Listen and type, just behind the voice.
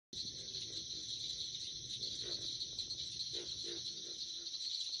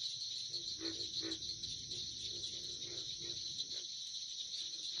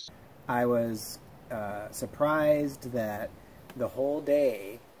I was surprised that the whole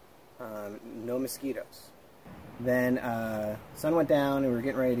day, no mosquitoes. Then sun went down and we were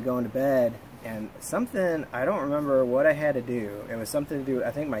getting ready to go into bed, and something, I don't remember what I had to do. It was something to do,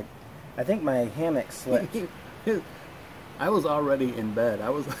 I think my hammock slipped. I was already in bed. I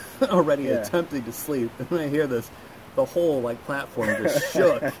was already attempting to sleep, and then I hear this, the whole like platform just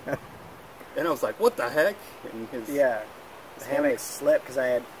shook. And I was like, what the heck? And the hammock slipped because I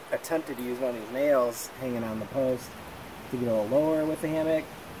had attempted to use one of these nails hanging on the post to get a little lower with the hammock,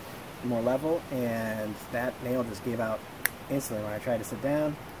 more level, and that nail just gave out instantly when I tried to sit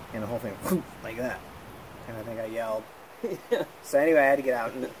down, and the whole thing whoosh, like that. And I think I yelled. So anyway, I had to get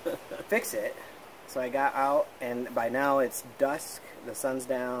out and fix it. So I got out, and by now it's dusk, the sun's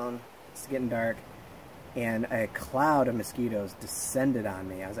down, it's getting dark, and a cloud of mosquitoes descended on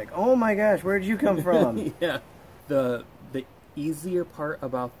me. I was like, oh my gosh, where did you come from? Yeah. The easier part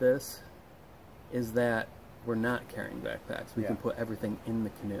about this is that we're not carrying backpacks. We can put everything in the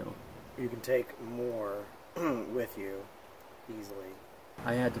canoe. You can take more with you easily.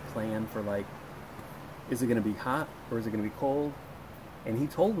 I had to plan for, like, is it going to be hot or is it going to be cold? And he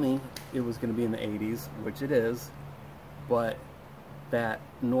told me it was going to be in the 80s, which it is, but that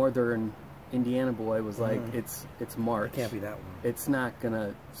northern Indiana boy was like, it's March. It can't be that one. It's not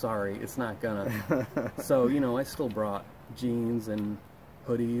gonna, sorry, it's not gonna. So, you know, I still brought jeans and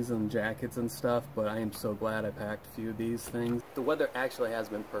hoodies and jackets and stuff, but I am so glad I packed a few of these things. The weather actually has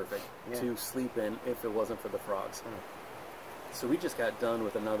been perfect to sleep in if it wasn't for the frogs. So we just got done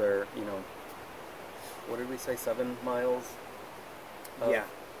with another, you know, what did we say, 7 miles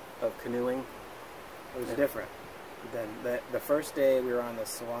of canoeing. It was different. Then the first day we were on the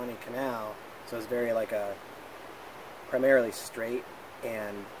Suwannee Canal, so it was very like a primarily straight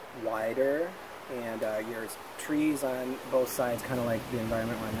and wider, and there's trees on both sides, kind of like the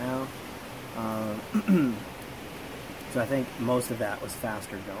environment right now. So I think most of that was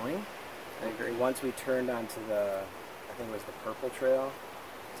faster going. I agree. Once we turned onto the, I think it was the Purple Trail,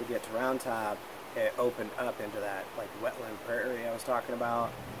 to get to Round Top, it opened up into that like wetland prairie I was talking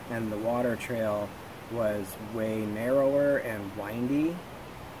about, and the water trail was way narrower and windy,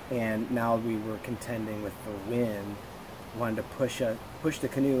 and now we were contending with the wind, wanted to push the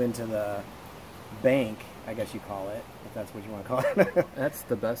canoe into the bank, I guess you call it, if that's what you want to call it. That's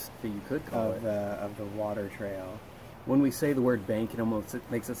the best that you could call it. Of the water trail. When we say the word bank, it almost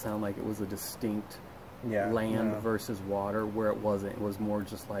makes it sound like it was a distinct land versus water, where it wasn't. It was more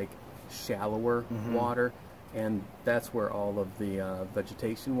just like shallower water. And that's where all of the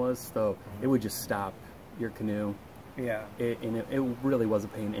vegetation was, so it would just stop your canoe. Yeah. It really was a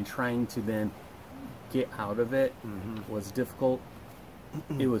pain, and trying to then get out of it was difficult.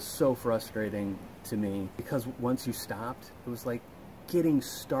 It was so frustrating to me, because once you stopped, it was like getting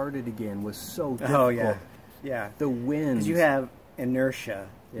started again was so difficult. Oh, yeah. Yeah. The wind. Because you have inertia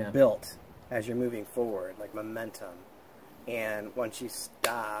built as you're moving forward, like momentum. And once you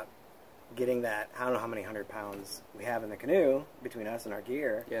stop, getting that, I don't know how many 100 pounds we have in the canoe between us and our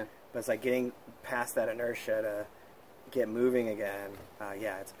gear, but it's like getting past that inertia to get moving again.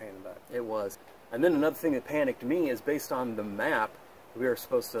 It's a pain in the butt. It was. And then another thing that panicked me is, based on the map, we were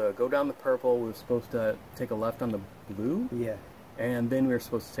supposed to go down the Purple, we were supposed to take a left on the Blue, and then we were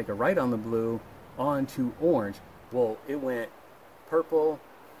supposed to take a right on the Blue onto Orange. Well, it went Purple,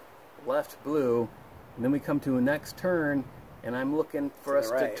 left Blue, and then we come to a next turn, and I'm looking for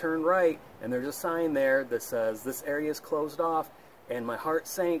us to turn right, and there's a sign there that says this area is closed off, and my heart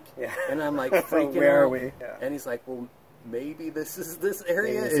sank, and I'm like freaking out. Where are we? And he's like, well, maybe this is this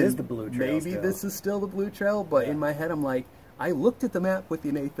area. This is the Blue Trail. Maybe this is still the Blue Trail, but in my head I'm like, I looked at the map with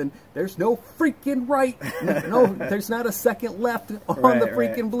you, Nathan. There's no freaking right. No, there's not a second left on the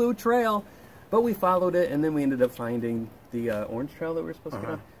freaking Blue Trail. But we followed it, and then we ended up finding the Orange Trail that we were supposed to get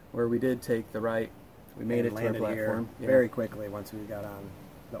on, where we did take the right. We made it to our platform very quickly once we got on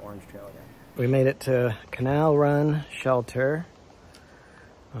the Orange Trail again. We made it to Canal Run Shelter.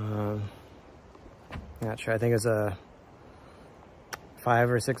 Not sure. I think it was a 5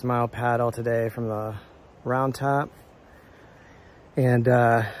 or 6 mile paddle today from the Round Top. And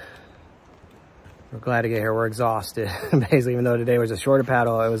we're glad to get here. We're exhausted, basically, even though today was a shorter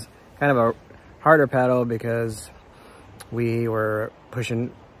paddle. It was kind of a harder paddle because we were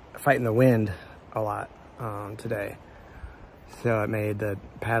fighting the wind a lot today. So it made the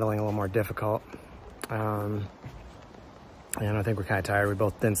paddling a little more difficult. And I think we're kind of tired. We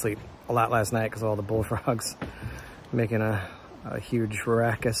both didn't sleep a lot last night because of all the bullfrogs making a huge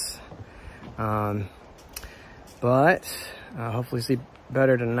ruckus. But hopefully sleep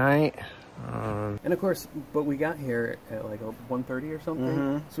better tonight. And of course, but we got here at like 1:30 or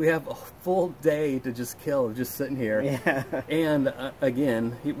something. So we have a full day to just kill, just sitting here. Yeah. And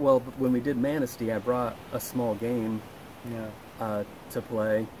again, when we did Manistee, I brought a small game to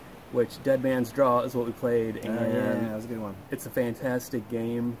play, which Dead Man's Draw is what we played. And yeah, that was a good one. It's a fantastic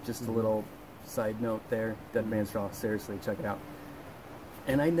game. Just a little side note there. Dead Man's Draw, seriously, check it out.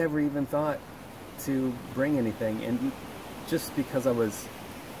 And I never even thought to bring anything, and just because I was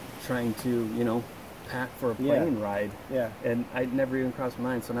trying to, you know, pack for a plane ride. Yeah. And I never even crossed my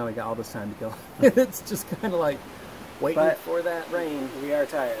mind, so now I got all this time to kill. It's just kind of like waiting for that rain. We are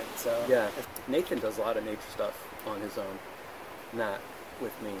tired, so. Yeah. Nathan does a lot of nature stuff on his own, not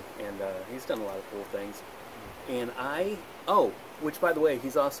with me, and he's done a lot of cool things. And which by the way,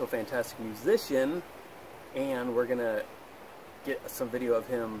 he's also a fantastic musician, and we're gonna get some video of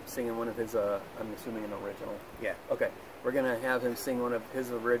him singing one of his, I'm assuming an original. Yeah. Okay. We're gonna have him sing one of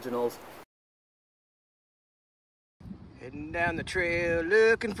his originals. Heading down the trail,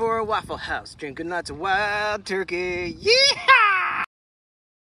 looking for a Waffle House, drinking lots of wild turkey. Yeah!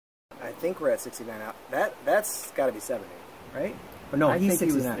 I think we're at 69 now. That's got to be 70, right? Or no, he's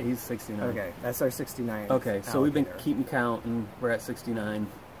 69. He's 69. Okay, that's our 69. Okay, so we've been keeping count, and we're at 69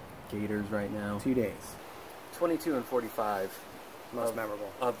 gators right now. 2 days. 22 and 45. Most memorable.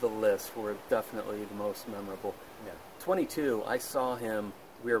 Of the list were definitely the most memorable. Yeah. 22, I saw him,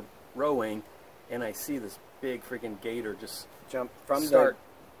 we were rowing, and I see this big freaking gator just jump from the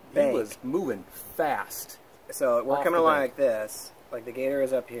bank. He was moving fast. So we're coming along like this. Like the gator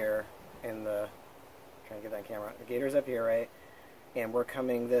is up here, and trying to get that camera. The gator's up here, right? And we're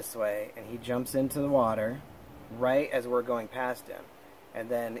coming this way, and he jumps into the water right as we're going past him. And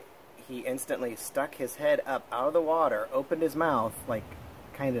then he instantly stuck his head up out of the water, opened his mouth, like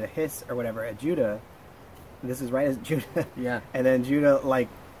kind of a hiss or whatever at Judah. This is right as Judah. Yeah. And then Judah, like,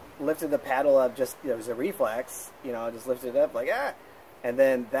 lifted the paddle up, just, it was a reflex, you know, just lifted it up, like, ah! And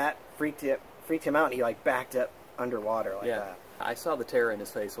then that freaked him out, and he, like, backed up underwater like that. I saw the terror in his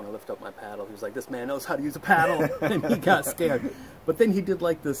face when I lifted up my paddle. He was like, this man knows how to use a paddle. And he got scared. But then he did,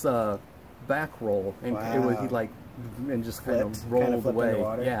 like, this back roll. And he, like, and just kind of rolled away.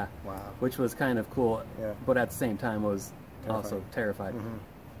 Yeah. Wow. Which was kind of cool. Yeah. But at the same time was also terrified.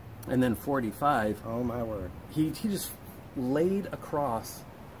 And then 45. Oh my word. He just laid across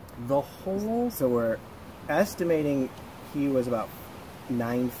the whole. So we're estimating he was about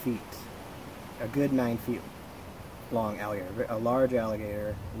 9 feet. A good 9 feet long alligator. A large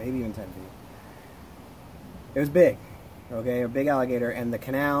alligator, maybe even 10 feet. It was big. Okay, a big alligator, and the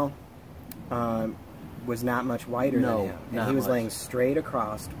canal was not much wider than him. And he was laying straight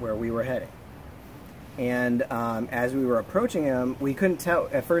across where we were heading. And as we were approaching him, we couldn't tell.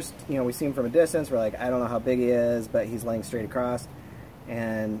 At first, you know, we see him from a distance. We're like, I don't know how big he is, but he's laying straight across.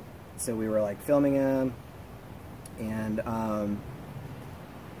 And so we were like filming him. And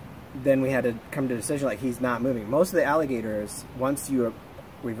then we had to come to a decision, like, he's not moving. Most of the alligators,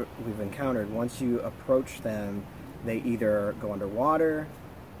 we've encountered, once you approach them, they either go underwater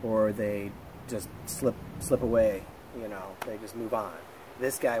or they just slip away, you know, they just move on.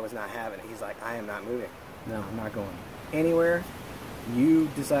 This guy was not having it. He's like, I am not moving. No, I'm not going anywhere. You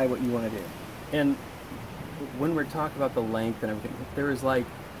decide what you want to do. And when we're talking about the length and everything, there was like,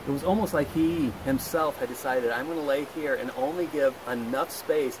 it was almost like he himself had decided, I'm going to lay here and only give enough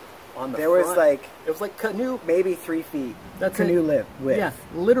space on the front. Was like, it was like canoe. Maybe 3 feet. That's canoe width. Yeah,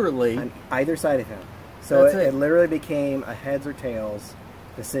 literally. On either side of him. So it literally became a heads or tails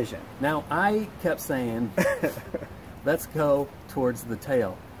decision. Now, I kept saying, let's go towards the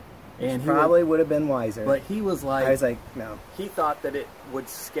tail. And he probably would have been wiser. But he was like... I was like, no. He thought that it would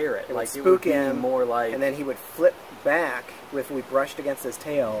scare it. It like, would spook him. More like... And then he would flip back if we brushed against his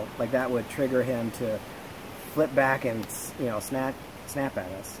tail. Like, that would trigger him to flip back and, you know, snap at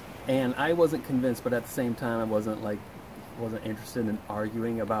us. And I wasn't convinced, but at the same time, I wasn't interested in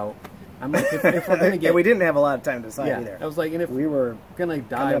arguing about... I'm like, if we're going to get... And we didn't have a lot of time to decide either. I was like, and if we were going to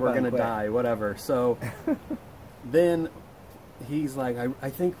die, we're going to die, whatever. So then he's like, I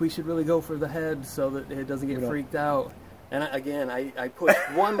think we should really go for the head so that it doesn't get freaked out. And I pushed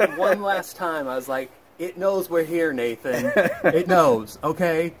one last time. I was like, it knows we're here, Nathan. It knows,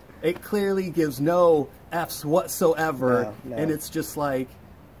 okay? It clearly gives no Fs whatsoever. No. And it's just like,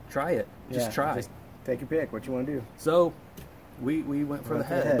 try it. Just try. Just take your pick, what you want to do. So... We went for the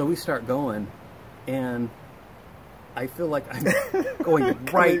head, but we start going, and I feel like I'm going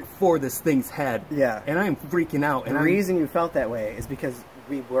right for this thing's head. Yeah. And I'm freaking out. And the reason you felt that way is because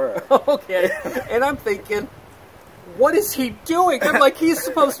we were. Okay. And I'm thinking, what is he doing? I'm like, he's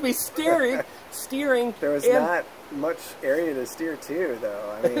supposed to be steering. There was not much area to steer to,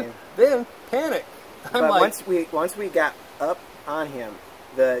 though. I mean, then panic. But like, once we got up on him,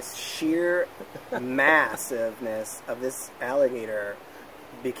 the sheer massiveness of this alligator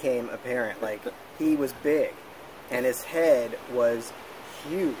became apparent. Like, he was big, and his head was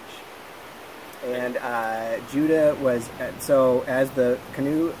huge. And Judah was, so as the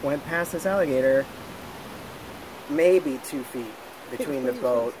canoe went past this alligator, maybe 2 feet between the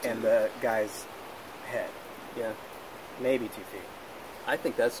boat and the guy's head. Yeah. Maybe 2 feet. I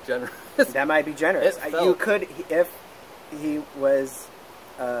think that's generous. That might be generous. You could, if he was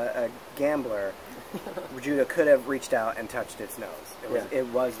a gambler, Judah could have reached out and touched its nose. It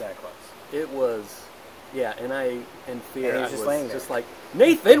was that close. It was, yeah, and in fear, and he was just like,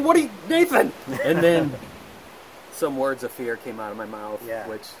 Nathan, what are you, Nathan? And then some words of fear came out of my mouth,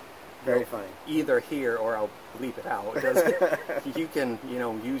 which very funny. Either hear or I'll bleep it out. You can,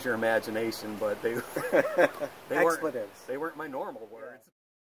 use your imagination, but they weren't my normal words.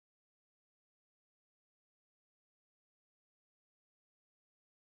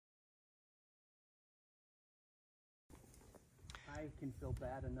 I can feel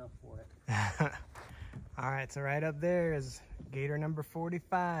bad enough for it. All right, so right up there is gator number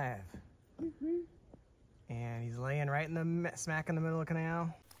 45. And he's laying right in the smack in the middle of the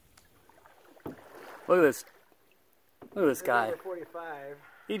canal. Look at this. Look at this guy. Number 45.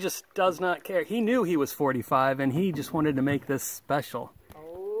 He just does not care. He knew he was 45 and he just wanted to make this special.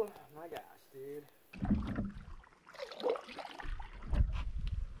 Oh my gosh, dude.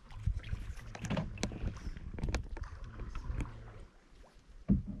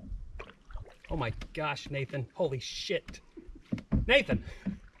 Oh my gosh, Nathan. Holy shit. Nathan!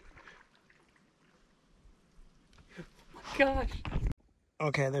 Oh my gosh.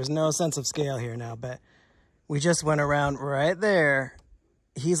 Okay, there's no sense of scale here now, but we just went around right there.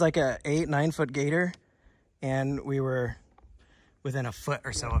 He's like a 8-9 foot gator, and we were within a foot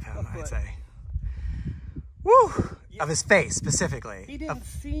or so of him, I'd say. Woo! Of his face, specifically. He didn't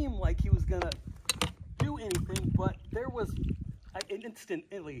seem like he was gonna do anything, but there was...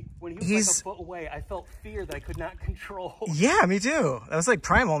 instantly, when he was like a foot away, I felt fear that I could not control. Yeah, me too. That was like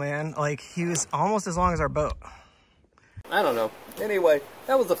primal, man. Like, he was almost as long as our boat. I don't know. Anyway,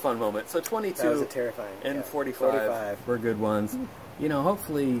 that was a fun moment. So 22 that was a terrifying, and 45 were good ones.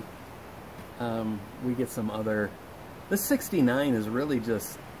 Hopefully we get some other... The 69 is really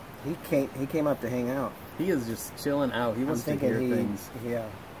just... He came up to hang out. He is just chilling out. He wants to hear things. Yeah.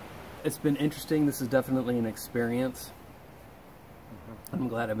 It's been interesting. This is definitely an experience. I'm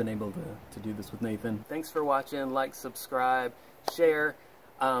glad I've been able to do this with Nathan. Thanks for watching. Like, subscribe, share.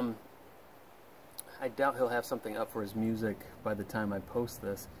 I doubt he'll have something up for his music by the time I post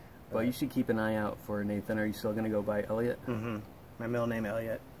this, but you should keep an eye out for Nathan. Are you still going to go by Elliot? Mm-hmm. My middle name,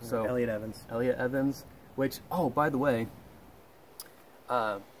 Elliot. So Elliot Evans. Elliot Evans, which, oh, by the way,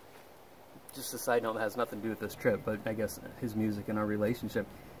 just a side note that has nothing to do with this trip, but I guess his music and our relationship.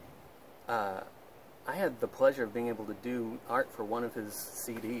 I had the pleasure of being able to do art for one of his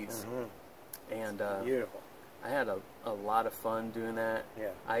CDs, and beautiful. I had a lot of fun doing that. Yeah,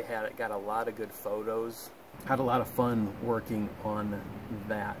 I got a lot of good photos. Had a lot of fun working on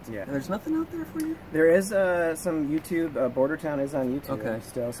that. Yeah, and there's nothing out there for you. There is some YouTube. Border Town is on YouTube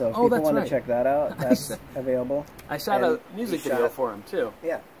still, so if people want to check that out, that's available. I shot a music video for him too.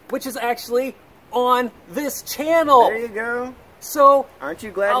 Yeah, which is actually on this channel. There you go. So, aren't you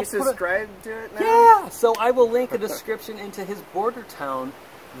glad you subscribed to it now? Yeah, so I will link a description into his Border Town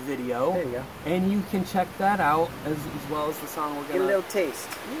video. There you go. And you can check that out as well as the song we're going to... Get a little taste.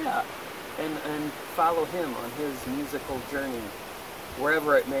 Yeah, and follow him on his musical journey,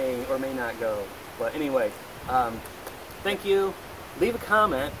 wherever it may or may not go. But anyway, thank you. Leave a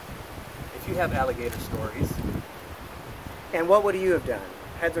comment if you have alligator stories. And what would you have done?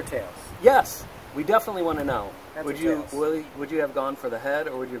 Heads or tails? Yes, we definitely want to know. Would you have gone for the head,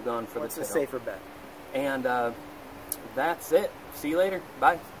 or would you have gone for the tail? What's a safer bet? And that's it. See you later.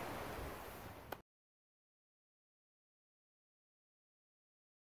 Bye.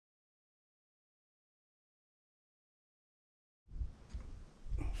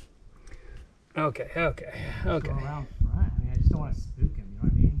 Okay. Go around front. I just don't want to spook him.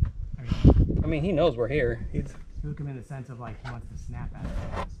 You know what I mean, he knows we're here. He's spook him in the sense of like he wants to snap at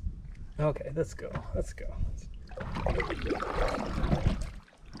us. Okay, let's go.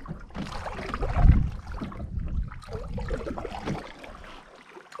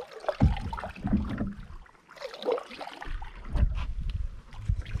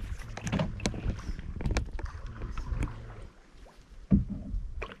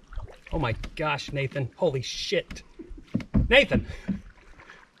 Oh my gosh, Nathan. Holy shit. Nathan!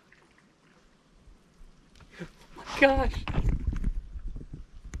 Oh my gosh!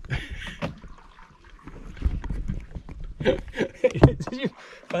 Did you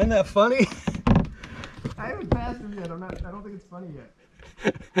find that funny? I haven't passed him yet. I don't think it's funny yet.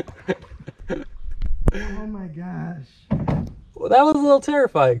 Oh my gosh. Well, that was a little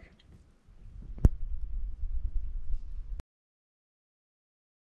terrifying.